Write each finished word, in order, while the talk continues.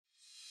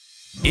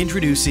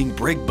Introducing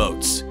Brig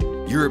Boats,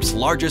 Europe's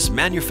largest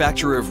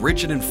manufacturer of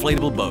rigid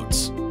inflatable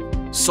boats.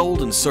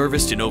 Sold and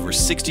serviced in over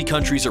 60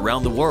 countries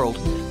around the world,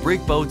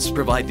 Brig Boats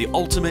provide the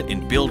ultimate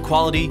in build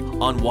quality,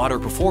 on-water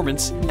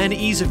performance, and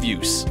ease of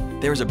use.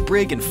 There's a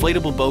Brig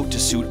inflatable boat to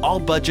suit all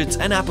budgets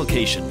and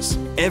applications.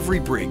 Every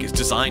Brig is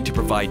designed to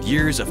provide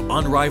years of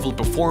unrivaled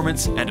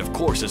performance, and of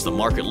course, as the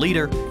market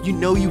leader, you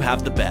know you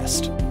have the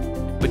best.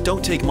 But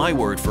don't take my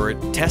word for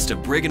it, test a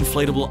Brig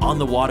inflatable on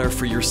the water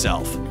for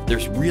yourself.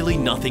 There's really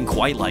nothing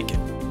quite like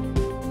it.